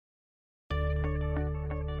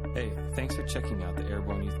Hey, thanks for checking out the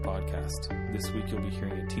Airborne Youth Podcast. This week you'll be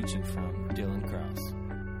hearing a teaching from Dylan Krause.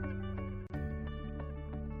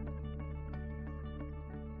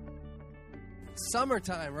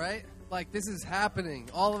 Summertime, right? Like, this is happening.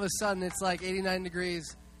 All of a sudden, it's like 89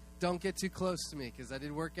 degrees. Don't get too close to me, because I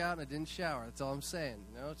did work out and I didn't shower. That's all I'm saying.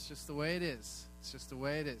 You know, it's just the way it is. It's just the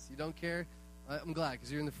way it is. You don't care? I'm glad,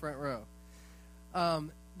 because you're in the front row.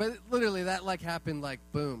 But literally, that, like, happened, like,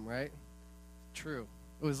 boom, right? True.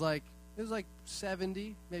 It was like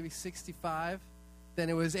 70, maybe 65. Then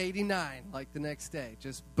it was 89, like, the next day.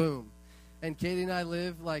 Just boom. And Katie and I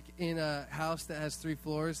live, like, in a house that has 3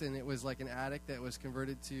 floors, and it was, like, an attic that was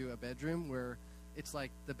converted to a bedroom where it's,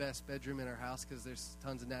 like, the best bedroom in our house because there's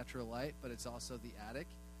tons of natural light, but it's also the attic.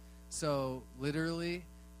 So, literally,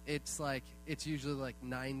 it's usually, like,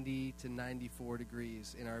 90 to 94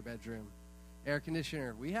 degrees in our bedroom. Air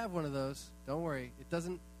conditioner, we have one of those. Don't worry. It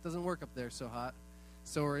doesn't work up there so hot.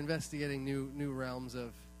 So we're investigating new realms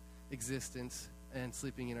of existence and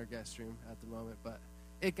sleeping in our guest room at the moment, but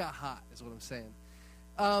it got hot is what I'm saying.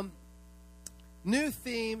 New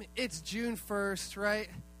theme, it's June 1st, right?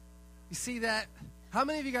 You see that? How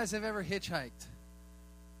many of you guys have ever hitchhiked?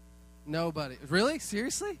 Nobody. Really?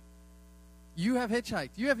 Seriously? You have hitchhiked.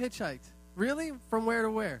 You have hitchhiked. Really? From where to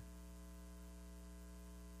where?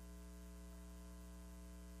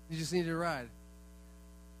 You just needed a ride.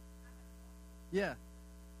 Yeah.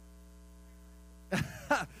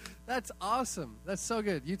 That's awesome. That's so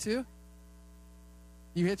good. You too?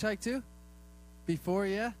 You hitchhike too? Before,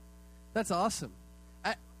 yeah? That's awesome.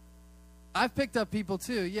 I've picked up people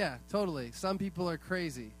too, yeah, totally. Some people are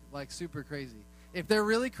crazy, like super crazy. If they're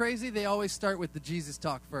really crazy, they always start with the Jesus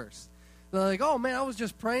talk first. They're like, oh man, I was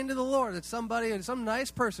just praying to the Lord that some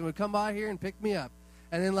nice person would come by here and pick me up.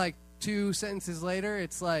 And then like 2 sentences later,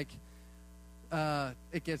 it's like,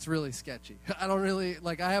 it gets really sketchy. I don't really,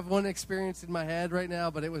 like, I have one experience in my head right now,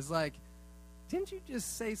 but it was like, didn't you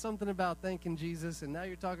just say something about thanking Jesus, and now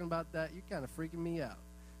you're talking about that? You're kind of freaking me out.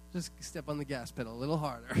 Just step on the gas pedal a little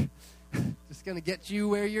harder. Just going to get you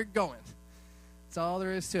where you're going. That's all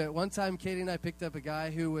there is to it. One time, Katie and I picked up a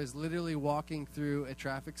guy who was literally walking through a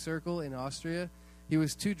traffic circle in Austria. He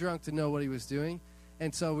was too drunk to know what he was doing.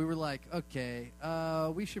 And so we were like, okay,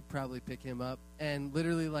 we should probably pick him up. And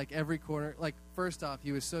literally, like, every corner, like, first off,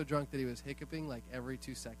 he was so drunk that he was hiccuping, like, every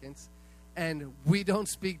 2 seconds. And we don't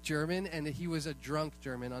speak German, and he was a drunk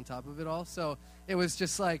German on top of it all. So it was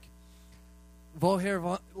just like,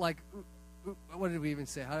 woher, like, what did we even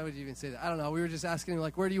say? How would you even say that? I don't know. We were just asking him,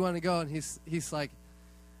 like, where do you want to go? And he's like,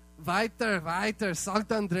 weiter,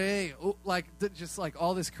 Sankt Andre. Like, just like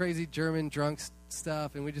all this crazy German drunk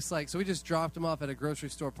stuff. And we just dropped him off at a grocery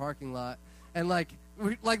store parking lot. And like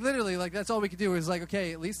literally, like, that's all we could do. It was like,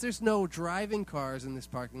 okay, at least there's no driving cars in this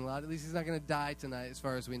parking lot. At least he's not going to die tonight, as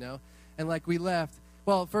far as we know. And like, we left.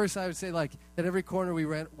 Well, first I would say, like, at every corner we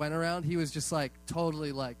went around, he was just like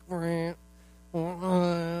totally like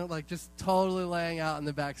just totally laying out in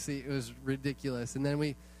the back seat. It was ridiculous. And then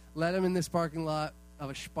we let him in this parking lot of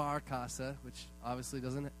a Sparkasse, which obviously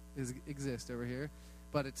doesn't exist over here,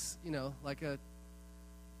 but it's, you know, like a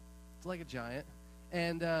giant.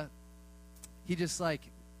 And he just, like,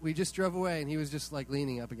 we just drove away, and he was just like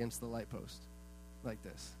leaning up against the light post like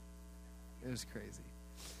this. It was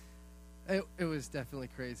crazy. It was definitely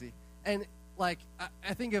crazy. And like,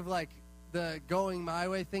 I think of like the going my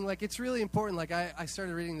way thing. Like, it's really important. Like, I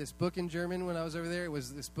started reading this book in German when I was over there. It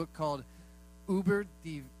was this book called Über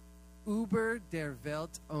der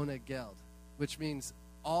Welt ohne Geld, which means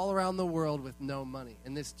all around the world with no money.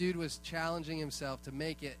 And this dude was challenging himself to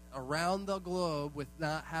make it around the globe with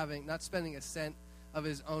not spending a cent of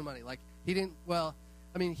his own money. Like,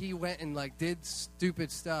 he went and like did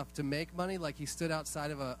stupid stuff to make money. Like, he stood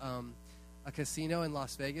outside of a casino in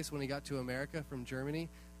Las Vegas when he got to America from Germany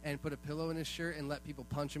and put a pillow in his shirt and let people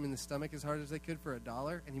punch him in the stomach as hard as they could for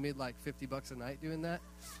 $1. And he made like $50 a night doing that.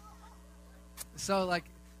 So like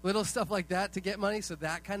little stuff like that to get money. So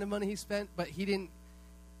that kind of money he spent, but he didn't.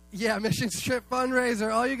 Yeah, Mission Trip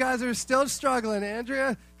fundraiser. All you guys are still struggling.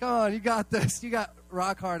 Andrea, come on, you got this. You got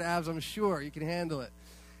rock hard abs, I'm sure. You can handle it.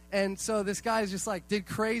 And so this guy's just like did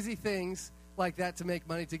crazy things like that to make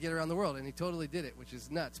money to get around the world. And he totally did it, which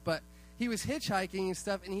is nuts. But he was hitchhiking and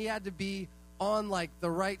stuff, and he had to be on like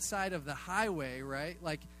the right side of the highway, right?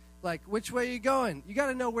 Like which way are you going? You got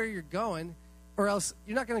to know where you're going, or else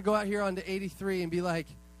you're not going to go out here onto 83 and be like,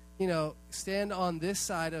 you know, stand on this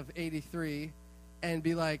side of 83 and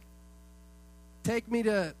be like, take me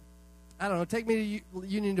to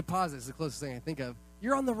Union Deposit is the closest thing I think of.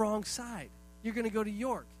 You're on the wrong side. You're going to go to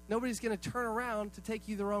York. Nobody's going to turn around to take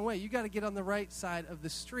you the wrong way. You got to get on the right side of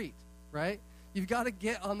the street, right? You've got to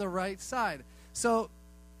get on the right side. So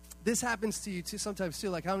this happens to you too sometimes too.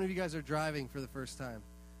 Like, how many of you guys are driving for the first time?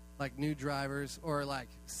 Like new drivers or like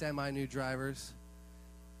semi-new drivers?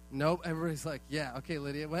 Nope. Everybody's like, yeah, okay,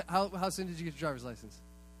 Lydia. How soon did you get your driver's license?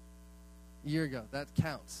 A year ago. That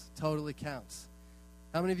counts. Totally counts.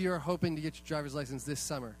 How many of you are hoping to get your driver's license this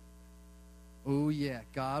summer? Oh, yeah.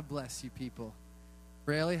 God bless you, people.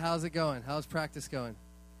 Braley, how's it going? How's practice going?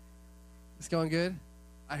 It's going good?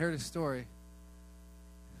 I heard a story.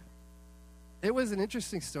 It was an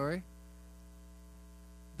interesting story.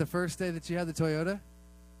 The first day that you had the Toyota?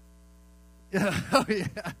 Yeah. Oh, yeah.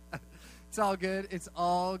 It's all good. It's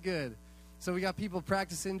all good. So we got people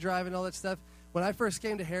practicing driving, all that stuff. When I first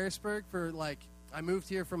came to Harrisburg I moved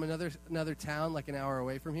here from another town like an hour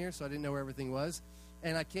away from here, so I didn't know where everything was.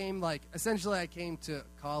 And I came essentially I came to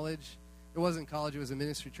college. It wasn't college. It was a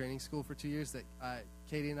ministry training school for 2 years that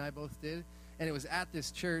Katie and I both did. And it was at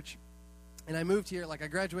this church. And I moved here, I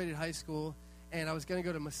graduated high school, and I was going to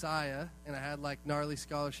go to Messiah, and I had gnarly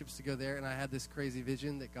scholarships to go there, and I had this crazy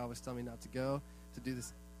vision that God was telling me not to go, to do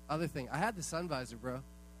this other thing. I had the sun visor, bro.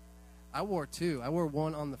 I wore two. I wore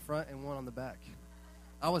one on the front and one on the back.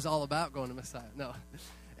 I was all about going to Messiah. No.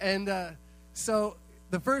 And so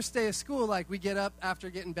the first day of school, we get up after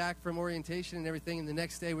getting back from orientation and everything, and the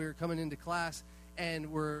next day we were coming into class,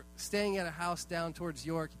 and we're staying at a house down towards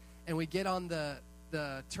York, and we get on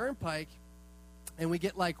the turnpike, and we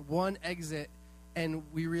get one exit, and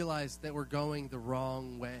we realize that we're going the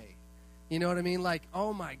wrong way. You know what I mean?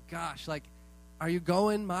 Oh my gosh, are you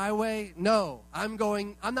going my way? No, I'm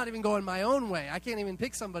not even going my own way. I can't even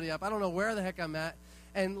pick somebody up. I don't know where the heck I'm at.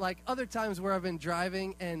 And other times where I've been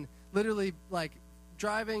driving and literally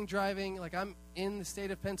driving, I'm in the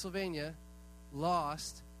state of Pennsylvania,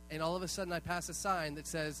 lost, and all of a sudden I pass a sign that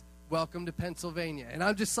says, "Welcome to Pennsylvania." And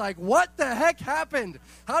I'm just what the heck happened?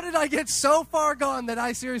 How did I get so far gone that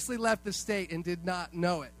I seriously left the state and did not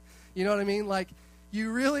know it? You know what I mean?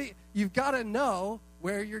 You've got to know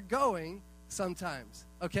where you're going sometimes,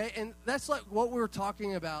 okay? And that's what we were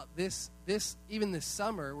talking about even this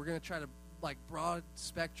summer. We're going to try to broad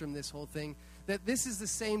spectrum this whole thing, that this is the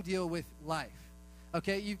same deal with life,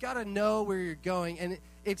 okay? You've got to know where you're going, and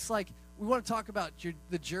it's we want to talk about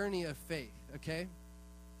the journey of faith, okay?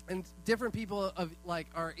 And different people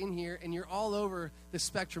are in here, and you're all over the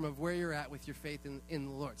spectrum of where you're at with your faith in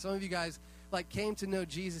the Lord. Some of you guys came to know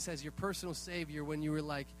Jesus as your personal Savior when you were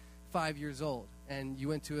 5 years old, and you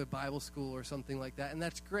went to a Bible school or something like that, and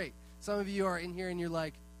that's great. Some of you are in here, and you're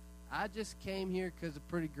I just came here because a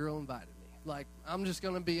pretty girl invited me. I'm just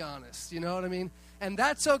going to be honest, you know what I mean? And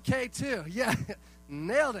that's okay, too. Yeah,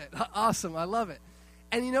 nailed it. Awesome, I love it.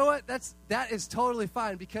 And you know what? That is totally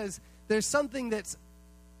fine, because there's something that's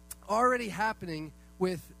already happening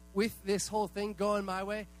with this whole thing going my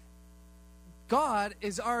way. God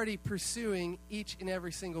is already pursuing each and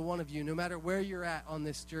every single one of you, no matter where you're at on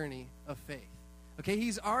this journey of faith. Okay,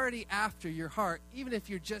 He's already after your heart, even if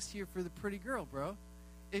you're just here for the pretty girl, bro.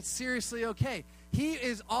 It's seriously okay. He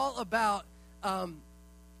is all about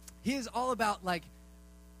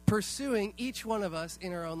pursuing each one of us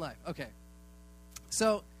in our own life. Okay,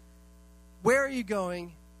 so where are you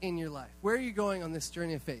going in your life? Where are you going on this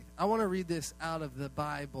journey of faith? I want to read this out of the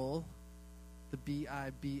Bible, the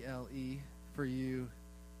Bible, for you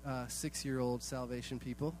 6-year-old salvation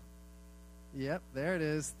people. Yep, there it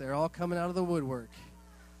is. They're all coming out of the woodwork.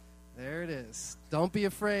 There it is. Don't be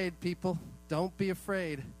afraid, people. Don't be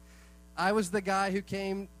afraid. I was the guy who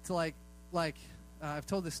came to I've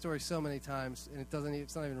told this story so many times, and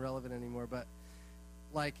it's not even relevant anymore, but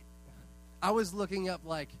I was looking up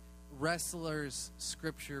wrestlers'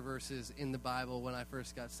 scripture verses in the Bible when I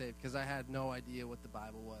first got saved, because I had no idea what the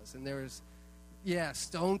Bible was. And there was,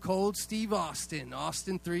 Stone Cold Steve Austin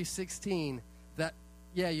 3:16.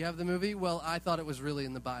 You have the movie? Well, I thought it was really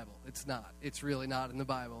in the Bible. It's not. It's really not in the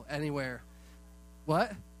Bible anywhere.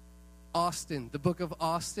 What? Austin, the book of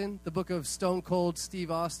Austin, the book of Stone Cold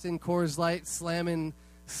Steve Austin, Coors Light, slamming,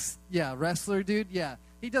 wrestler dude. Yeah,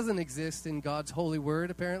 he doesn't exist in God's holy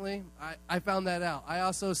word, apparently. I found that out. I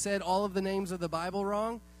also said all of the names of the Bible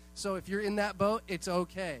wrong, so if you're in that boat, it's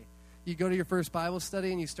okay. You go to your first Bible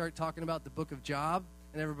study and you start talking about the book of Job,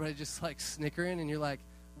 and everybody just snickering, and you're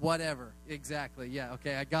whatever. Exactly, yeah,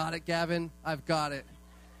 okay, I got it, Gavin. I've got it.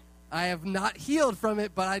 I have not healed from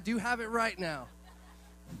it, but I do have it right now.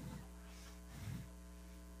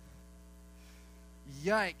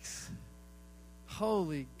 Yikes.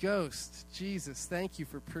 Holy Ghost. Jesus, thank you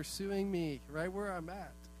for pursuing me right where I'm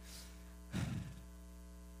at.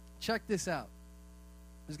 Check this out.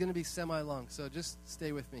 It's going to be semi-long, so just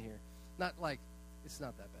stay with me here. It's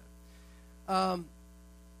not that bad.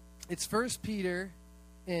 It's 1 Peter,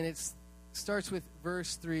 and it starts with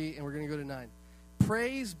verse 3, and we're going to go to 9.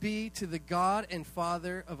 Praise be to the God and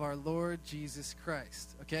Father of our Lord Jesus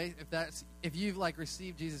Christ. Okay? If you've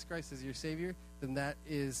received Jesus Christ as your Savior, then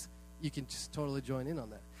you can just totally join in on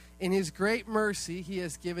that. In his great mercy, he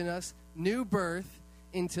has given us new birth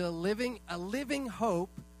into a living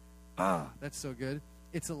hope. That's so good.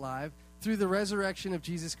 It's alive. Through the resurrection of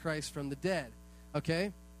Jesus Christ from the dead.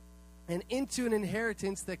 Okay? And into an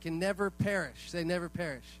inheritance that can never perish. Say never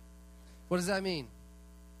perish. What does that mean?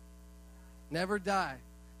 Never die.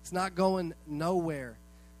 It's not going nowhere.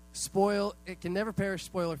 It can never perish,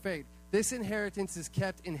 spoil, or fade. This inheritance is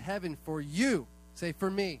kept in heaven for you. Say,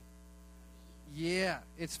 for me. Yeah,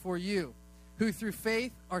 it's for you. Who through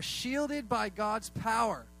faith are shielded by God's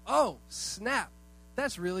power. Oh, snap.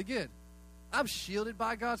 That's really good. I'm shielded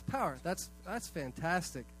by God's power. That's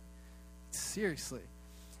fantastic. Seriously.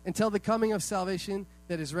 Until the coming of salvation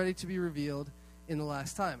that is ready to be revealed in the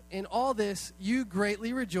last time. In all this, you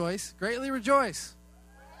greatly rejoice. Greatly rejoice.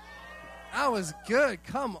 That was good.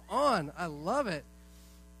 Come on. I love it.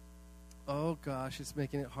 Oh, gosh. It's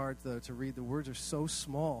making it hard, though, to read. The words are so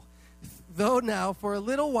small. Though now, for a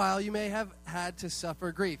little while, you may have had to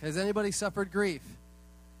suffer grief. Has anybody suffered grief?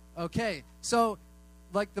 Okay. So,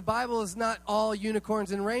 the Bible is not all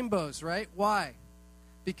unicorns and rainbows, right? Why?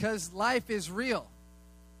 Because life is real.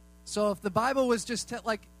 So if the Bible was just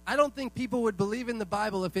I don't think people would believe in the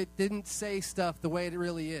Bible if it didn't say stuff the way it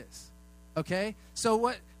really is. Okay? So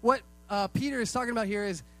what Peter is talking about here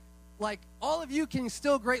is all of you can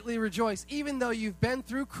still greatly rejoice even though you've been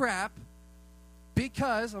through crap,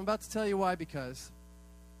 because I'm about to tell you why. Because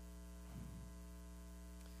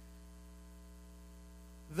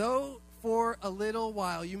though for a little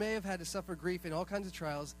while you may have had to suffer grief in all kinds of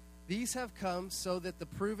trials, these have come so that the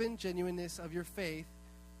proven genuineness of your faith,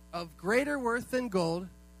 of greater worth than gold.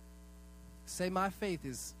 Say, my faith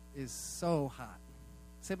is so hot.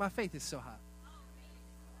 Say, my faith is so hot.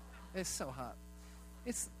 It's so hot.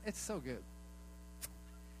 It's so good.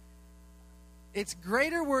 It's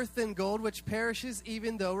greater worth than gold, which perishes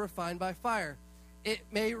even though refined by fire. It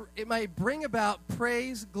may bring about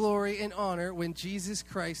praise, glory, and honor when Jesus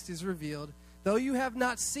Christ is revealed. Though you have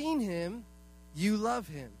not seen him, you love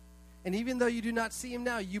him. And even though you do not see him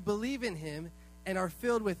now, you believe in him and are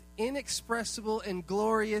filled with inexpressible and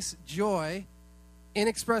glorious joy.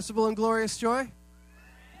 Inexpressible and glorious joy?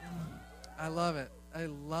 I love it. I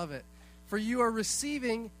love it. For you are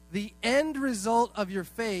receiving the end result of your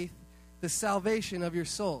faith, the salvation of your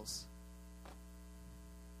souls.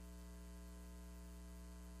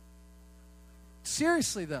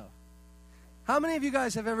 Seriously, though, how many of you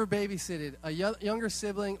guys have ever babysitted a younger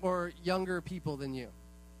sibling or younger people than you?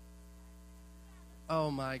 Oh,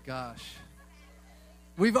 my gosh.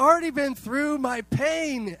 We've already been through my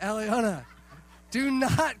pain, Eliana. Do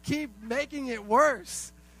not keep making it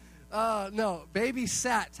worse. No,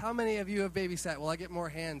 babysat. How many of you have babysat? Well, I get more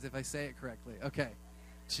hands if I say it correctly. Okay.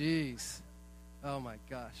 Jeez. Oh, my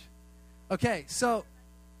gosh. Okay, so,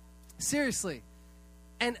 seriously.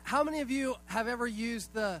 And how many of you have ever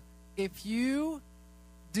used the, if you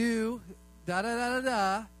do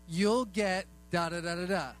da-da-da-da-da, you'll get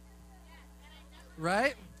da-da-da-da-da?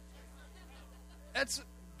 Right?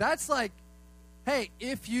 That's like, hey,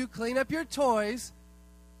 if you clean up your toys,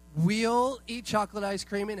 we'll eat chocolate ice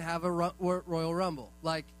cream and have a Royal Rumble.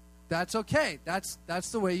 That's okay. That's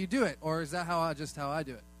the way you do it. Or is that how I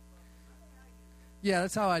do it? Yeah,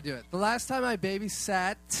 that's how I do it. The last time I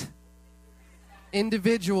babysat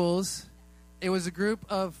individuals, it was a group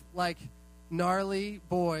of gnarly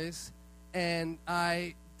boys, and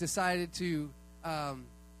I decided to, what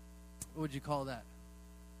would you call that?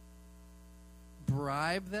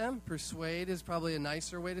 Bribe them. Persuade is probably a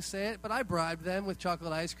nicer way to say it, but I bribed them with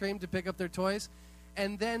chocolate ice cream to pick up their toys,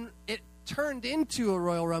 and then it turned into a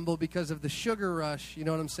Royal Rumble because of the sugar rush, you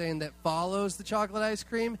know what I'm saying, that follows the chocolate ice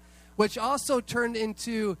cream, which also turned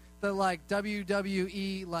into the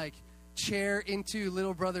WWE chair into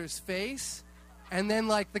little brother's face, and then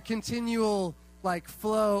the continual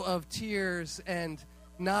flow of tears and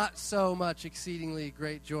not so much exceedingly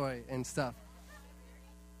great joy and stuff.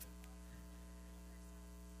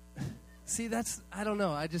 See, I don't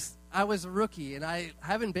know. I was a rookie, and I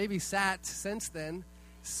haven't babysat since then,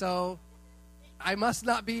 so I must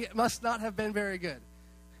not have been very good.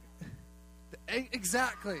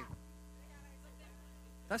 Exactly.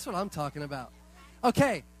 That's what I'm talking about.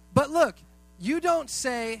 Okay, but look, you don't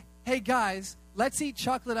say, hey guys, let's eat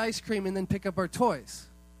chocolate ice cream and then pick up our toys,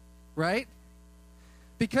 right?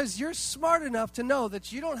 Because you're smart enough to know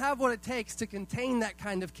that you don't have what it takes to contain that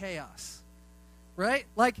kind of chaos, right?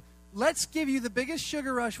 let's give you the biggest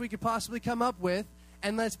sugar rush we could possibly come up with,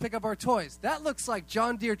 and let's pick up our toys. That looks like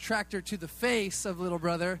John Deere tractor to the face of little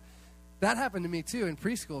brother. That happened to me, too, in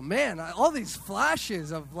preschool. Man, all these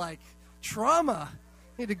flashes of, like, trauma.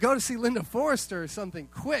 I need to go to see Linda Forrester or something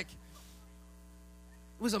quick.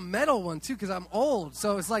 It was a metal one, too, because I'm old.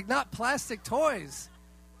 So it's, like, not plastic toys.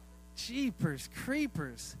 Jeepers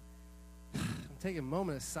creepers. I'm taking a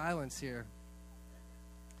moment of silence here.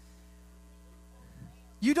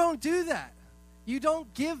 You don't do that. You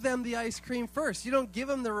don't give them the ice cream first. You don't give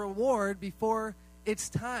them the reward before it's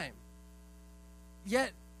time.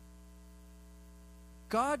 Yet,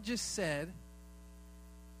 God just said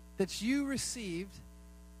that you received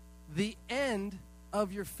the end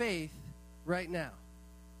of your faith right now.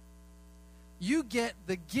 You get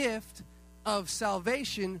the gift of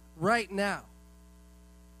salvation right now.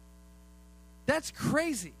 That's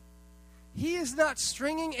crazy. He is not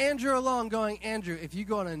stringing Andrew along going, Andrew, if you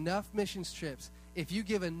go on enough missions trips, if you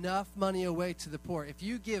give enough money away to the poor, if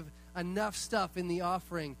you give enough stuff in the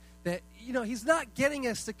offering, that, he's not getting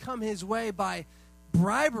us to come his way by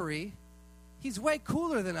bribery. He's way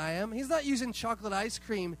cooler than I am. He's not using chocolate ice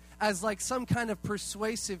cream as like some kind of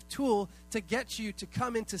persuasive tool to get you to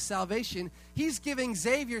come into salvation. He's giving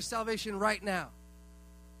Xavier salvation right now.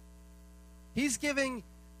 He's giving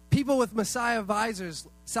people with Messiah visors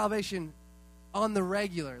salvation on the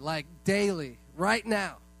regular, like daily, right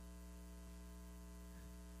now.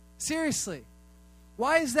 Seriously,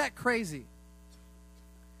 why is that crazy?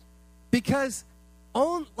 Because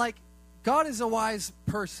God is a wise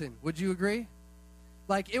person. Would you agree?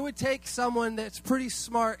 Like, it would take someone that's pretty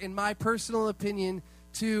smart, in my personal opinion,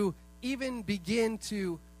 to even begin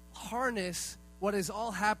to harness what is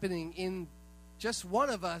all happening in just one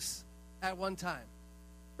of us at one time.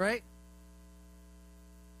 Right?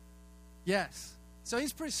 Yes. So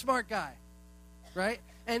he's a pretty smart guy. Right?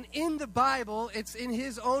 And in the Bible, it's in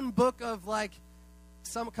his own book of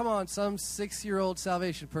some 6-year-old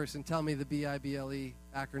salvation person. Tell me the BIBLE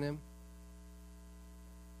acronym.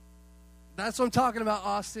 That's what I'm talking about,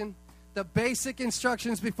 Austin. The basic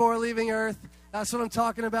instructions before leaving Earth. That's what I'm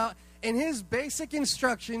talking about. In his basic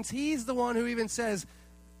instructions, he's the one who even says,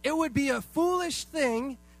 it would be a foolish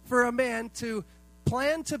thing for a man to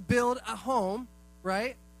plan to build a home,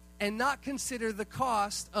 right, and not consider the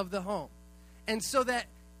cost of the home. And so that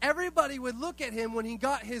everybody would look at him when he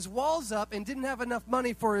got his walls up and didn't have enough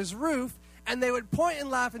money for his roof, and they would point and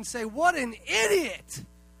laugh and say, what an idiot!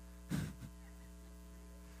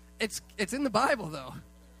 It's in the Bible, though.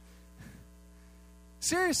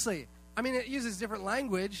 Seriously. I mean, it uses different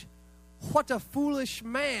language. What a foolish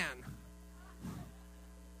man.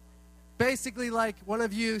 Basically like one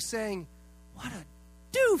of you saying, what a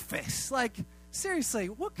doofus. Like, seriously,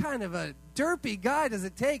 what kind of a derpy guy does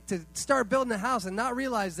it take to start building a house and not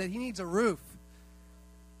realize that he needs a roof?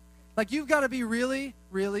 Like, you've got to be really,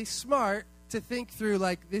 really smart to think through,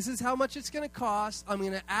 like, this is how much it's going to cost. I'm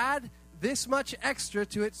going to add this much extra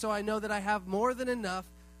to it so I know that I have more than enough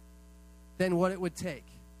than what it would take.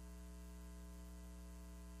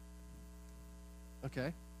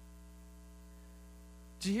 Okay.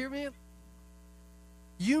 Did you hear me?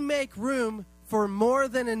 You make room for more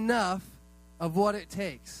than enough of what it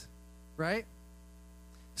takes, right?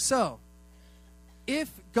 So,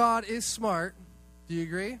 if God is smart, do you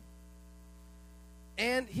agree?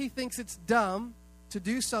 And he thinks it's dumb to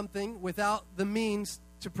do something without the means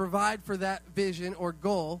to provide for that vision or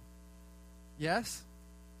goal, yes,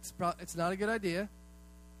 it's not a good idea,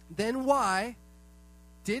 then why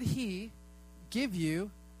did he give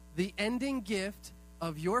you the ending gift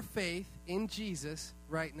of your faith in Jesus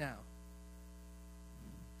right now?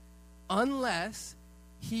 Unless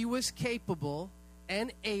he was capable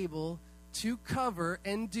and able to cover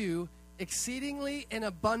and do exceedingly and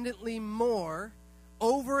abundantly more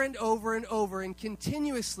over and over and over and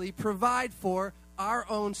continuously provide for our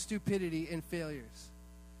own stupidity and failures.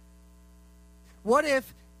 What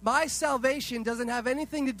if my salvation doesn't have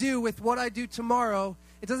anything to do with what I do tomorrow?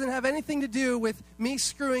 It doesn't have anything to do with me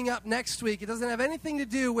screwing up next week. It doesn't have anything to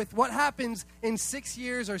do with what happens in 6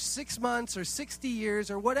 years or 6 months or 60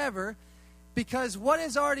 years or whatever, because what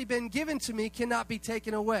has already been given to me cannot be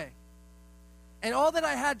taken away. And all that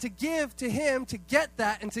I had to give to him to get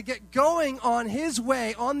that and to get going on his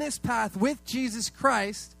way, on this path with Jesus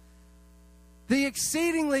Christ, the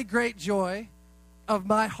exceedingly great joy of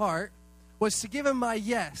my heart was to give him my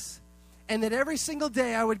yes. And that every single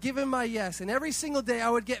day I would give him my yes. And every single day I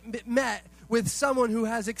would get met with someone who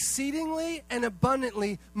has exceedingly and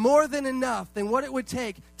abundantly more than enough than what it would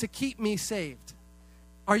take to keep me saved.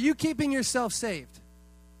 Are you keeping yourself saved?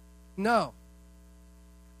 No.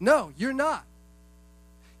 No, you're not.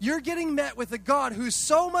 You're getting met with a God who's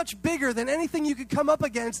so much bigger than anything you could come up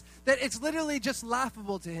against that it's literally just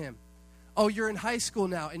laughable to him. Oh, you're in high school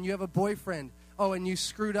now and you have a boyfriend. Oh, and you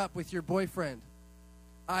screwed up with your boyfriend.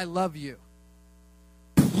 I love you.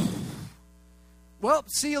 Well,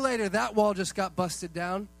 see you later. That wall just got busted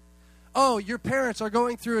down. Oh, your parents are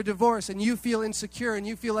going through a divorce and you feel insecure and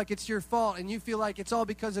you feel like it's your fault and you feel like it's all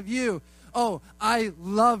because of you. Oh, I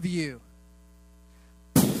love you.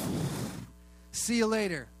 See you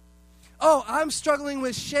later. Oh, I'm struggling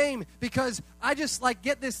with shame because I just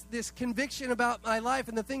get this conviction about my life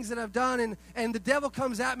and the things that I've done, and the devil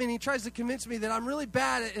comes at me and he tries to convince me that I'm really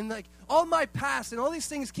bad at, and all my past and all these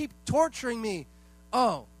things keep torturing me.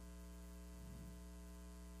 Oh,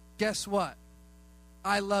 guess what?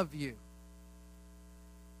 I love you.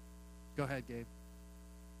 Go ahead, Gabe.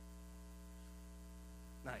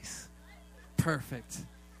 Nice. Perfect.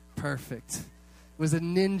 It was a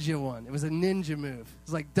ninja one. It was a ninja move. It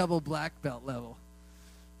was like double black belt level.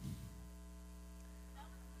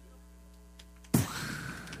 Oh,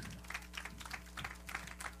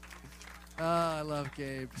 I love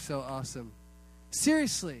Gabe. So awesome.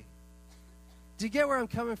 Seriously, do you get where I'm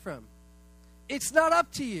coming from? It's not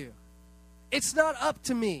up to you. It's not up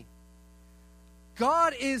to me.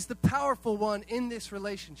 God is the powerful one in this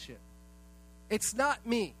relationship. It's not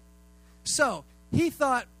me. So he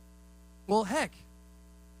thought, well, heck,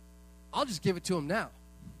 I'll just give it to him now.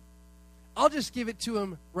 I'll just give it to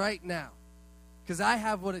him right now because I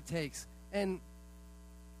have what it takes, and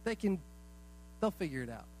they'll figure it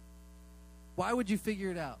out. Why would you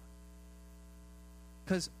figure it out?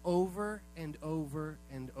 Because over and over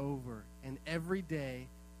and over and every day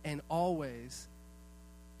and always,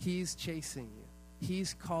 he's chasing you.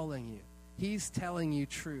 He's calling you. He's telling you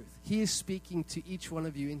truth. He is speaking to each one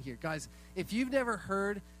of you in here. Guys, if you've never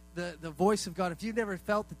heard the voice of God, if you've never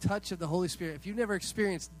felt the touch of the Holy Spirit, if you've never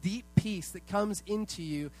experienced deep peace that comes into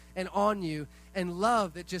you and on you, and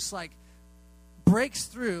love that just breaks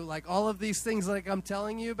through, all of these things I'm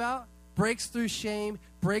telling you about, breaks through shame,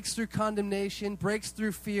 breaks through condemnation, breaks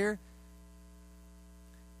through fear,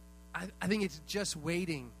 I think it's just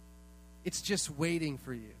waiting. It's just waiting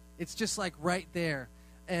for you. It's just right there.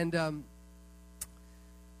 And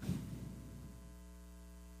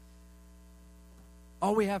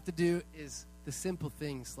all we have to do is the simple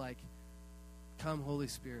things like come, Holy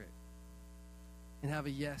Spirit, and have a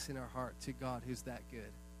yes in our heart to God who's that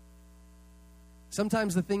good.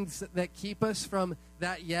 Sometimes the things that keep us from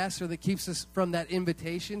that yes, or that keeps us from that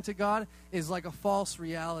invitation to God, is like a false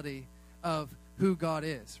reality of who God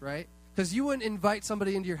is, right? Because you wouldn't invite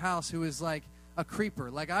somebody into your house who is like a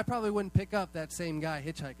creeper. I probably wouldn't pick up that same guy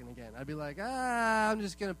hitchhiking again. I'd be like, I'm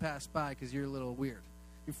just going to pass by because you're a little weird.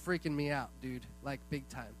 You're freaking me out, dude, big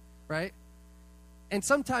time, right? And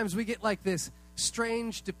sometimes we get this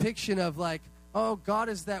strange depiction of oh, God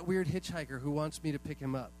is that weird hitchhiker who wants me to pick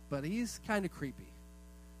him up, but he's kind of creepy.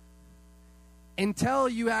 Until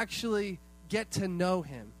you actually get to know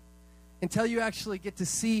him, until you actually get to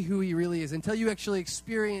see who he really is, until you actually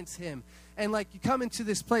experience him. And you come into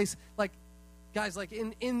this place, guys,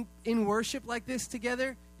 in worship like this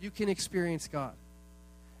together, you can experience God.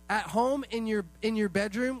 At home in your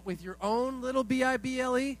bedroom with your own little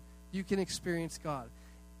Bible, you can experience God.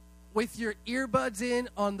 With your earbuds in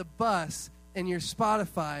on the bus and your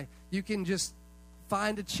Spotify, you can just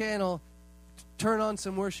find a channel, turn on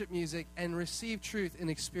some worship music, and receive truth and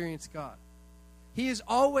experience God. He is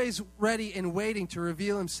always ready and waiting to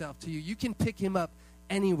reveal himself to you. You can pick him up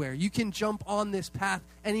anywhere. You can jump on this path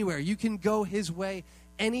anywhere. You can go his way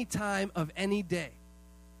any time of any day.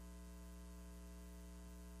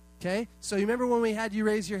 Okay? So you remember when we had you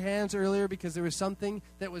raise your hands earlier because there was something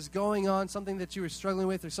that was going on, something that you were struggling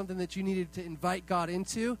with, or something that you needed to invite God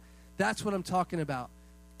into? That's what I'm talking about.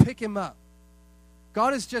 Pick him up.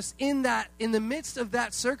 God is just in the midst of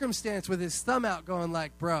that circumstance with his thumb out going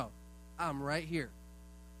bro, I'm right here.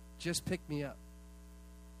 Just pick me up.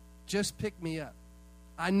 Just pick me up.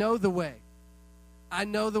 I know the way. I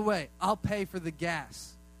know the way. I'll pay for the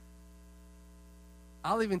gas.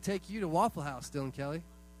 I'll even take you to Waffle House, Dylan Kelly.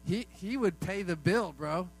 He would pay the bill,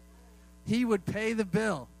 bro. He would pay the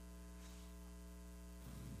bill.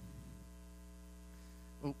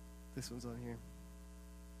 Oh, this one's on here.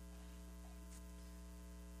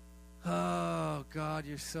 Oh, God,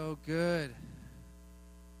 you're so good.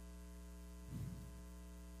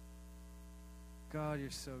 God, you're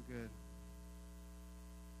so good.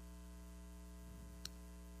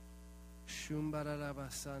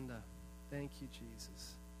 Shumbarabasanda. Thank you,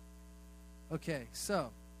 Jesus. Okay, so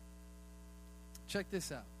check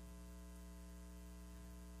this out.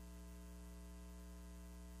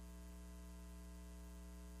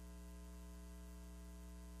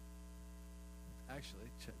 actually,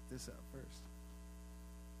 check this out first.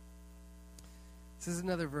 This is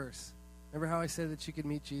another verse. Remember how I said that you could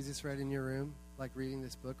meet Jesus right in your room, like reading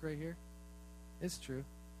this book right here? It's true.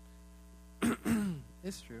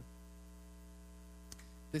 It's true.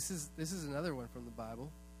 This is another one from the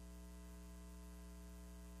Bible.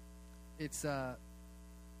 It's 1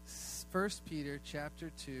 Peter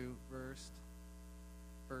chapter 2, verse.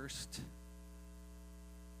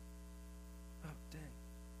 Oh, dang.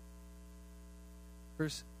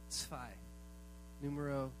 Verse 2.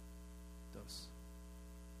 Numero 2. It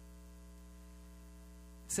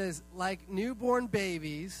says, like newborn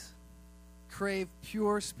babies, crave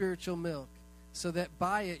pure spiritual milk, so that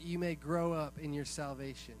by it you may grow up in your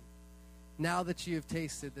salvation, now that you have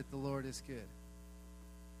tasted that the Lord is good.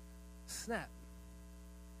 Snap.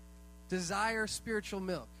 Desire spiritual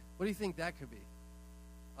milk. What do you think that could be?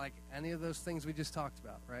 Like any of those things we just talked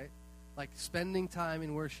about, right? Like spending time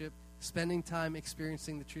in worship, spending time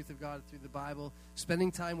experiencing the truth of God through the Bible,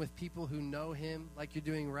 spending time with people who know Him like you're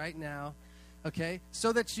doing right now, okay?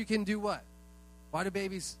 So that you can do what? Why do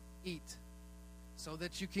babies eat? So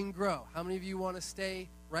that you can grow. How many of you want to stay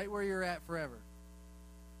right where you're at forever?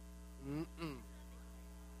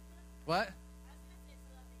 What?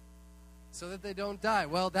 So that they don't die.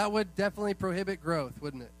 Well, that would definitely prohibit growth,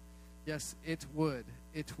 wouldn't it? Yes, it would.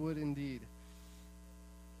 It would indeed.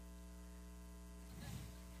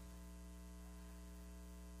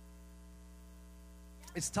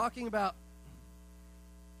 It's talking about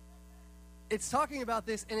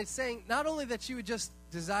this, and it's saying not only that you would just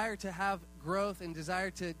desire to have growth and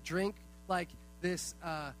desire to drink like this,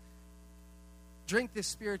 drink this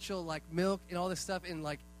spiritual like milk and all this stuff, and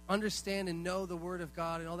like understand and know the Word of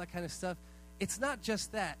God and all that kind of stuff. It's not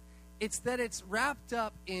just that. It's that it's wrapped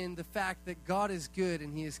up in the fact that God is good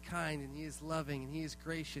and He is kind and He is loving and He is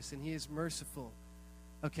gracious and He is merciful,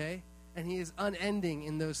 okay? And He is unending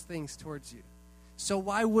in those things towards you. So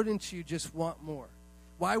why wouldn't you just want more?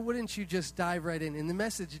 Why wouldn't you just dive right in? In the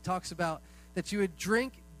message, it talks about that you would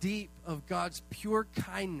drink deep of God's pure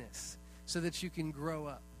kindness so that you can grow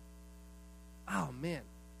up. Oh, man,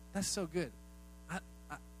 that's so good.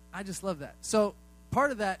 I just love that. So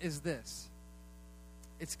part of that is this.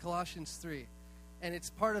 It's Colossians 3, and it's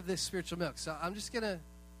part of this spiritual milk. So I'm just gonna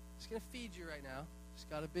feed you right now. Just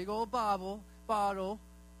got a big old bottle.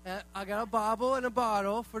 I got a bottle and a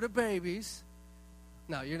bottle for the babies.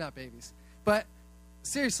 No, you're not babies. But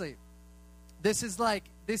seriously, this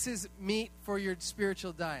is meat for your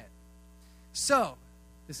spiritual diet. So,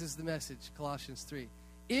 this is the message, Colossians 3.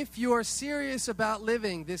 If you're serious about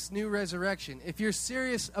living this new resurrection, if you're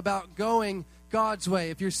serious about going God's way,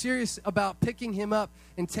 if you're serious about picking Him up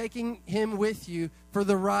and taking Him with you for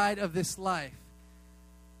the ride of this life,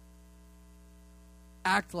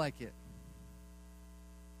 act like it.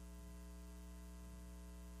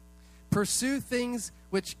 Pursue things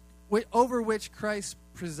over which Christ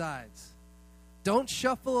presides. Don't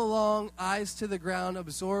shuffle along, eyes to the ground,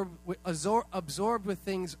 absorbed with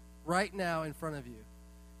things right now in front of you.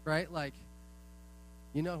 Right? Like,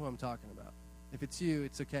 you know who I'm talking about. If it's you,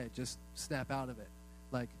 it's okay. Just snap out of it.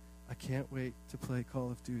 Like, I can't wait to play Call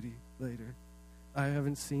of Duty later. I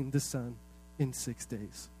haven't seen the sun in 6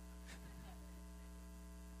 days.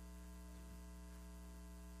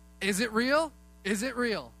 Is it real? Is it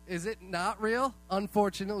real? Is it not real?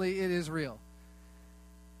 Unfortunately, it is real.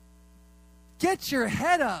 Get your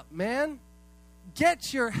head up, man.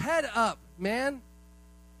 Get your head up, man.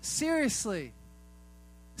 Seriously.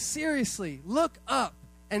 Seriously. Look up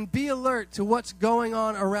and be alert to what's going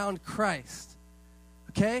on around Christ.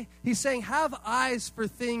 Okay? He's saying have eyes for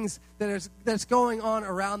things that's going on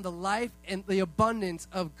around the life and the abundance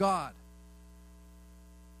of God.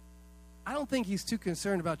 I don't think He's too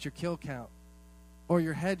concerned about your kill count or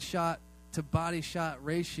your headshot to body shot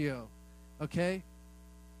ratio. Okay?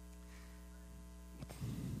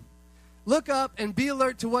 Look up and be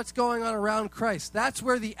alert to what's going on around Christ. That's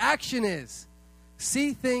where the action is.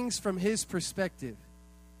 See things from His perspective.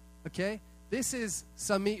 Okay? This is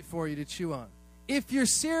some meat for you to chew on. If you're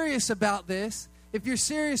serious about this, if you're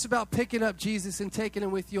serious about picking up Jesus and taking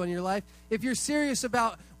Him with you in your life, if you're serious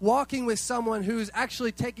about walking with someone who's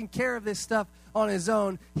actually taking care of this stuff on his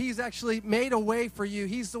own, He's actually made a way for you.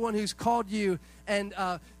 He's the one who's called you and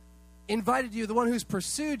invited you, the one who's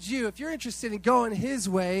pursued you. If you're interested in going His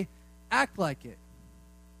way, act like it.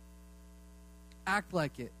 Act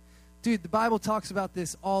like it. Dude, the Bible talks about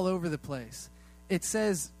this all over the place. It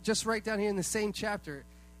says, just right down here in the same chapter,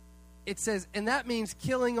 it says, and that means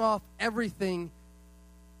killing off everything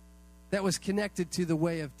that was connected to the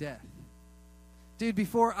way of death. Dude,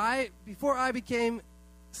 before I became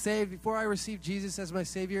saved, before I received Jesus as my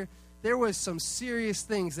Savior, there was some serious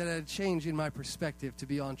things that had changed in my perspective to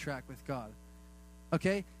be on track with God.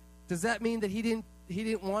 Okay? Does that mean that he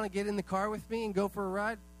didn't want to get in the car with me and go for a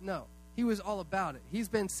ride? No. He was all about it. He's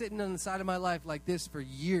been sitting on the side of my life like this for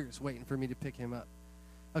years waiting for me to pick him up.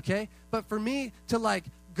 Okay? But for me to like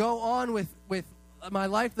go on with my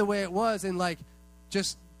life the way it was and like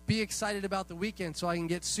just be excited about the weekend so I can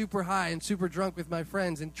get super high and super drunk with my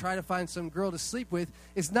friends and try to find some girl to sleep with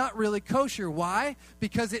is not really kosher. Why?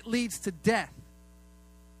 Because it leads to death,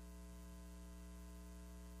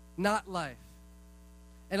 not life.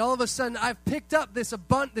 And all of a sudden, I've picked up this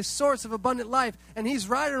source of abundant life, and he's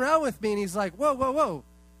riding around with me, and he's like, whoa, whoa, whoa,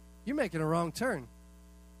 you're making a wrong turn.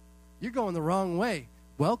 You're going the wrong way.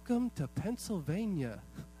 Welcome to Pennsylvania.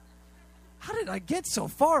 How did I get so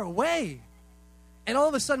far away? And all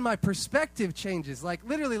of a sudden, my perspective changes, like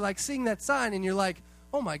literally like seeing that sign, and you're like,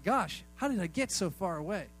 oh my gosh, how did I get so far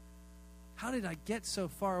away? How did I get so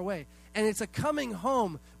far away? And it's a coming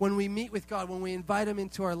home when we meet with God, when we invite him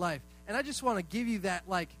into our life. And I just want to give you that,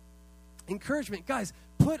 like, encouragement. Guys,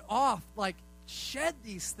 put off, like, shed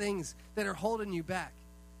these things that are holding you back.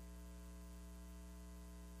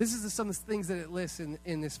 This is some of the things that it lists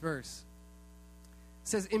in this verse. It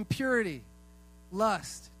says impurity,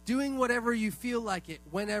 lust, doing whatever you feel like it,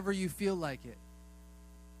 whenever you feel like it.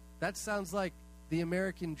 That sounds like the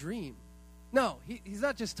American dream. No, he's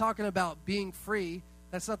not just talking about being free.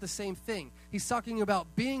 That's not the same thing. He's talking about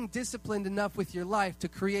being disciplined enough with your life to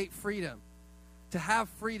create freedom, to have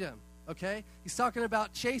freedom, okay? He's talking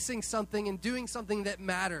about chasing something and doing something that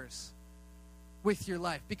matters with your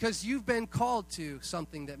life because you've been called to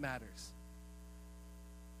something that matters.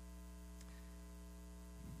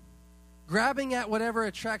 Grabbing at whatever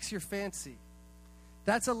attracts your fancy.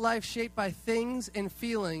 That's a life shaped by things and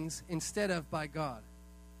feelings instead of by God.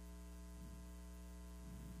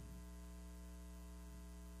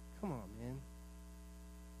 Come on, man.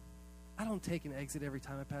 I don't take an exit every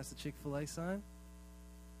time I pass the Chick-fil-A sign.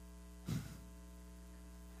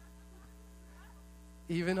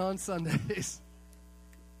 Even on Sundays.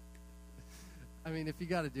 I mean, if you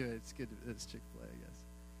got to do it, it's good that it's Chick-fil-A, I guess.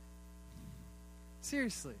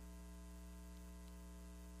 Seriously.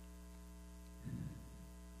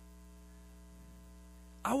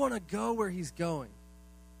 I want to go where he's going.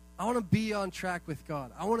 I want to be on track with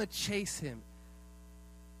God. I want to chase him.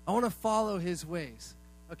 I want to follow his ways,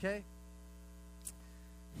 okay?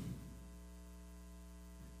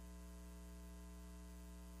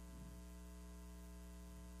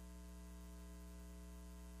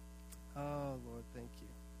 Oh, Lord, thank you.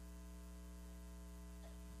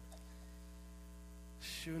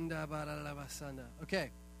 Shunda baralabasanda. Okay.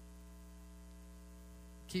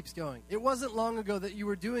 Keeps going. It wasn't long ago that you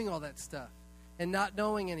were doing all that stuff and not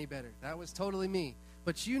knowing any better. That was totally me.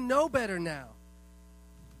 But you know better now.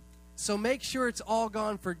 So make sure it's all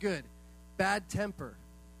gone for good. Bad temper.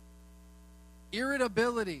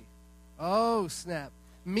 Irritability. Oh, snap.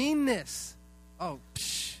 Meanness. Oh,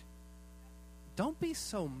 psh. Don't be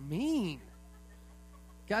so mean.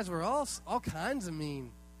 Guys, we're all kinds of mean.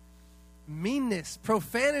 Meanness.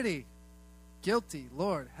 Profanity. Guilty.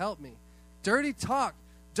 Lord, help me. Dirty talk.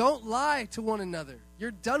 Don't lie to one another.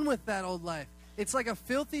 You're done with that old life. It's like a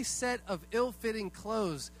filthy set of ill-fitting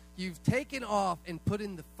clothes you've taken off and put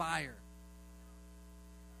in the fire.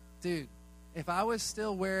 Dude, if I was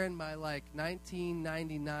still wearing my,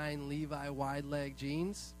 1999 Levi wide leg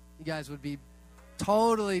jeans, you guys would be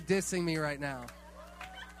totally dissing me right now.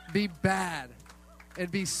 Be bad.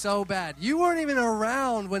 It'd be so bad. You weren't even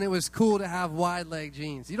around when it was cool to have wide leg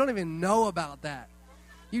jeans. You don't even know about that.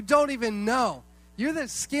 You don't even know. You're that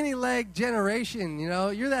skinny leg generation, you know.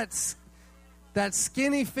 You're that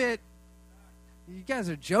skinny fit. You guys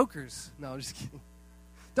are jokers. No, I'm just kidding.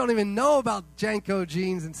 Don't even know about Janko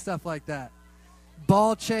jeans and stuff like that.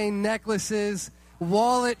 Ball chain necklaces,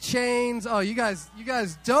 wallet chains. Oh, you guys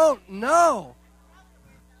don't know.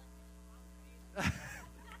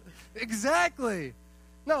 Exactly.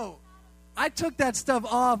 No, I took that stuff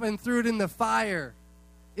off and threw it in the fire.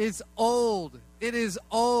 It's old. It is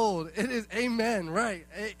old. It is, amen, right.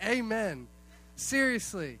 Amen.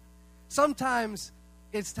 Seriously. Sometimes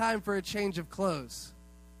it's time for a change of clothes.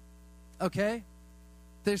 Okay?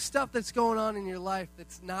 There's stuff that's going on in your life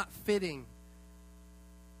that's not fitting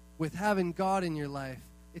with having God in your life.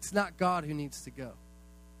 It's not God who needs to go.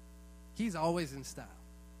 He's always in style.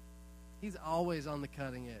 He's always on the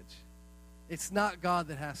cutting edge. It's not God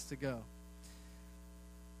that has to go.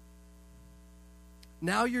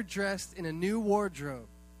 Now you're dressed in a new wardrobe.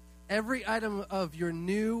 Every item of your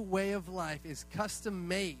new way of life is custom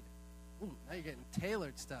made. Ooh, now you're getting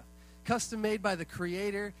tailored stuff. custom made by the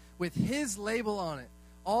Creator with His label on it.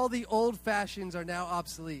 All the old fashions are now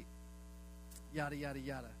obsolete. Yada, yada,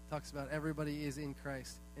 yada. Talks about everybody is in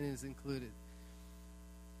Christ and is included.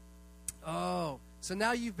 Oh, so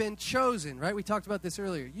now you've been chosen, right? We talked about this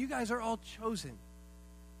earlier. You guys are all chosen.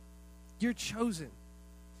 You're chosen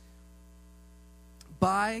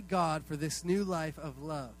by God for this new life of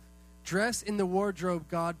love. Dress in the wardrobe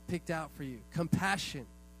God picked out for you. Compassion.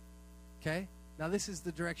 Okay? Now this is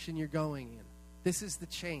the direction you're going in. This is the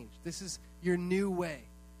change. This is your new way.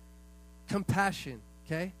 Compassion.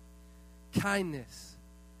 Okay? Kindness.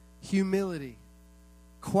 Humility.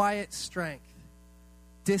 Quiet strength.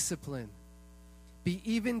 Discipline. Be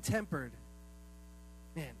even-tempered.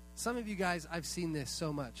 Man, some of you guys, I've seen this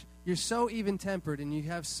so much. You're so even-tempered and you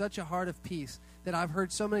have such a heart of peace that I've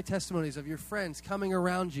heard so many testimonies of your friends coming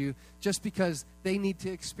around you just because they need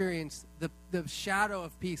to experience the shadow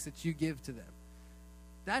of peace that you give to them.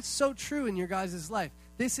 That's so true in your guys' life.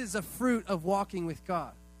 This is a fruit of walking with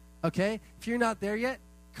God. Okay? If you're not there yet,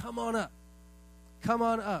 come on up. Come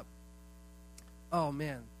on up. Oh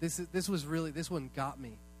man, this one got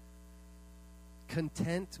me.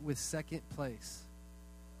 Content with second place.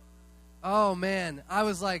 Oh man, I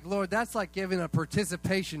was like, Lord, that's like giving a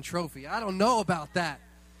participation trophy. I don't know about that.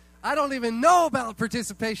 I don't even know about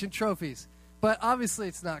participation trophies. But obviously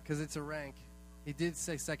it's not, because it's a rank. He did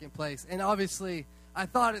say second place. And obviously, I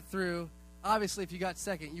thought it through. Obviously, if you got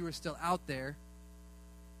second, you were still out there.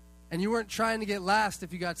 And you weren't trying to get last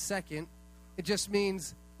if you got second. It just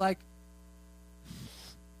means, like,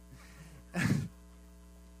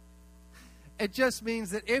 it just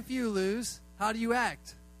means that if you lose, how do you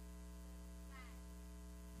act?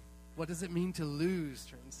 What does it mean to lose,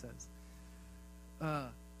 Trenton says.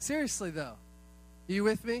 Seriously, though. Are you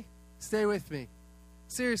with me? Stay with me.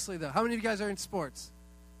 Seriously, though. How many of you guys are in sports?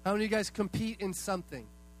 How many of you guys compete in something?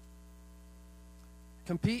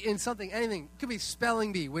 Compete in something, anything. It could be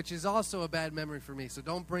spelling bee, which is also a bad memory for me, so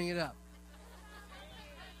don't bring it up.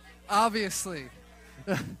 Obviously.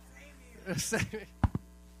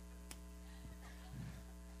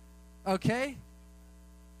 Okay?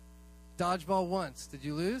 Dodgeball once. Did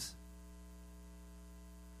you lose?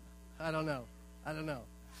 I don't know.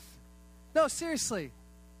 No, seriously.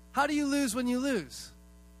 How do you lose when you lose?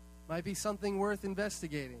 Might be something worth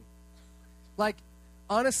investigating. Like,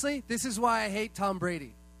 honestly, this is why I hate Tom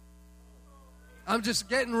Brady. I'm just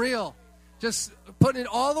getting real. Just putting it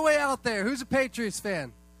all the way out there. Who's a Patriots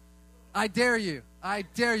fan? I dare you.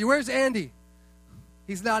 Where's Andy?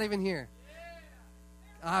 He's not even here.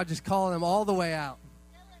 I'm just calling him all the way out.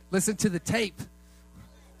 Listen to the tape.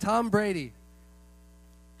 Tom Brady.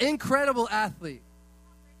 Incredible athlete.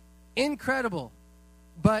 Incredible.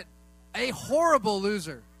 But a horrible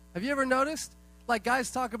loser. Have you ever noticed? Like,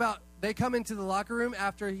 guys talk about, they come into the locker room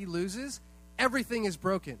after he loses, everything is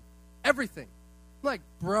broken. Everything. I'm like,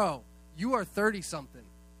 bro, you are 30-something.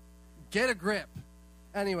 Get a grip.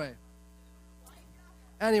 Anyway.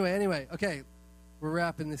 Okay, we're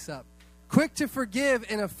wrapping this up. Quick to forgive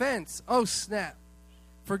an offense. Oh, snap.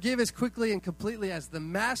 Forgive as quickly and completely as the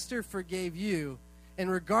Master forgave you. And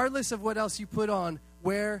regardless of what else you put on,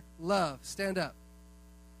 wear love. Stand up.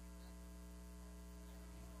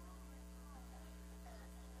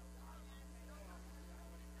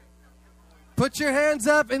 Put your hands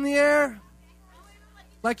up in the air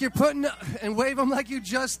like you're putting, and wave them like you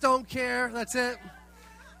just don't care. That's it.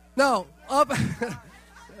 No, up.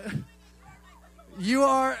 You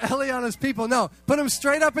are Eliana's people. No, put them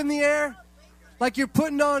straight up in the air like you're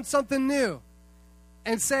putting on something new.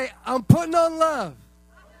 And say, I'm putting on love.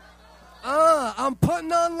 I'm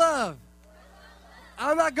putting on love.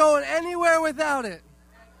 I'm not going anywhere without it.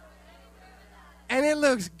 And it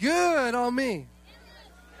looks good on me.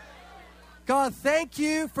 God, thank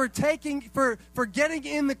you for getting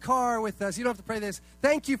in the car with us. You don't have to pray this.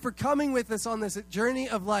 Thank you for coming with us on this journey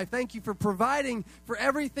of life. Thank you for providing for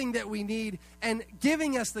everything that we need and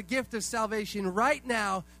giving us the gift of salvation right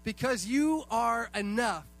now, because you are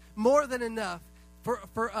enough, more than enough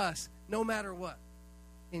for us, no matter what.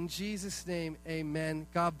 In Jesus' name, amen.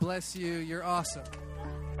 God bless you. You're awesome.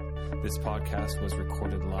 This podcast was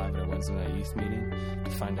recorded live at our Wednesday night youth meeting.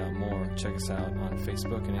 To find out more, check us out on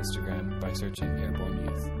Facebook and Instagram by searching Airborne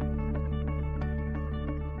Youth.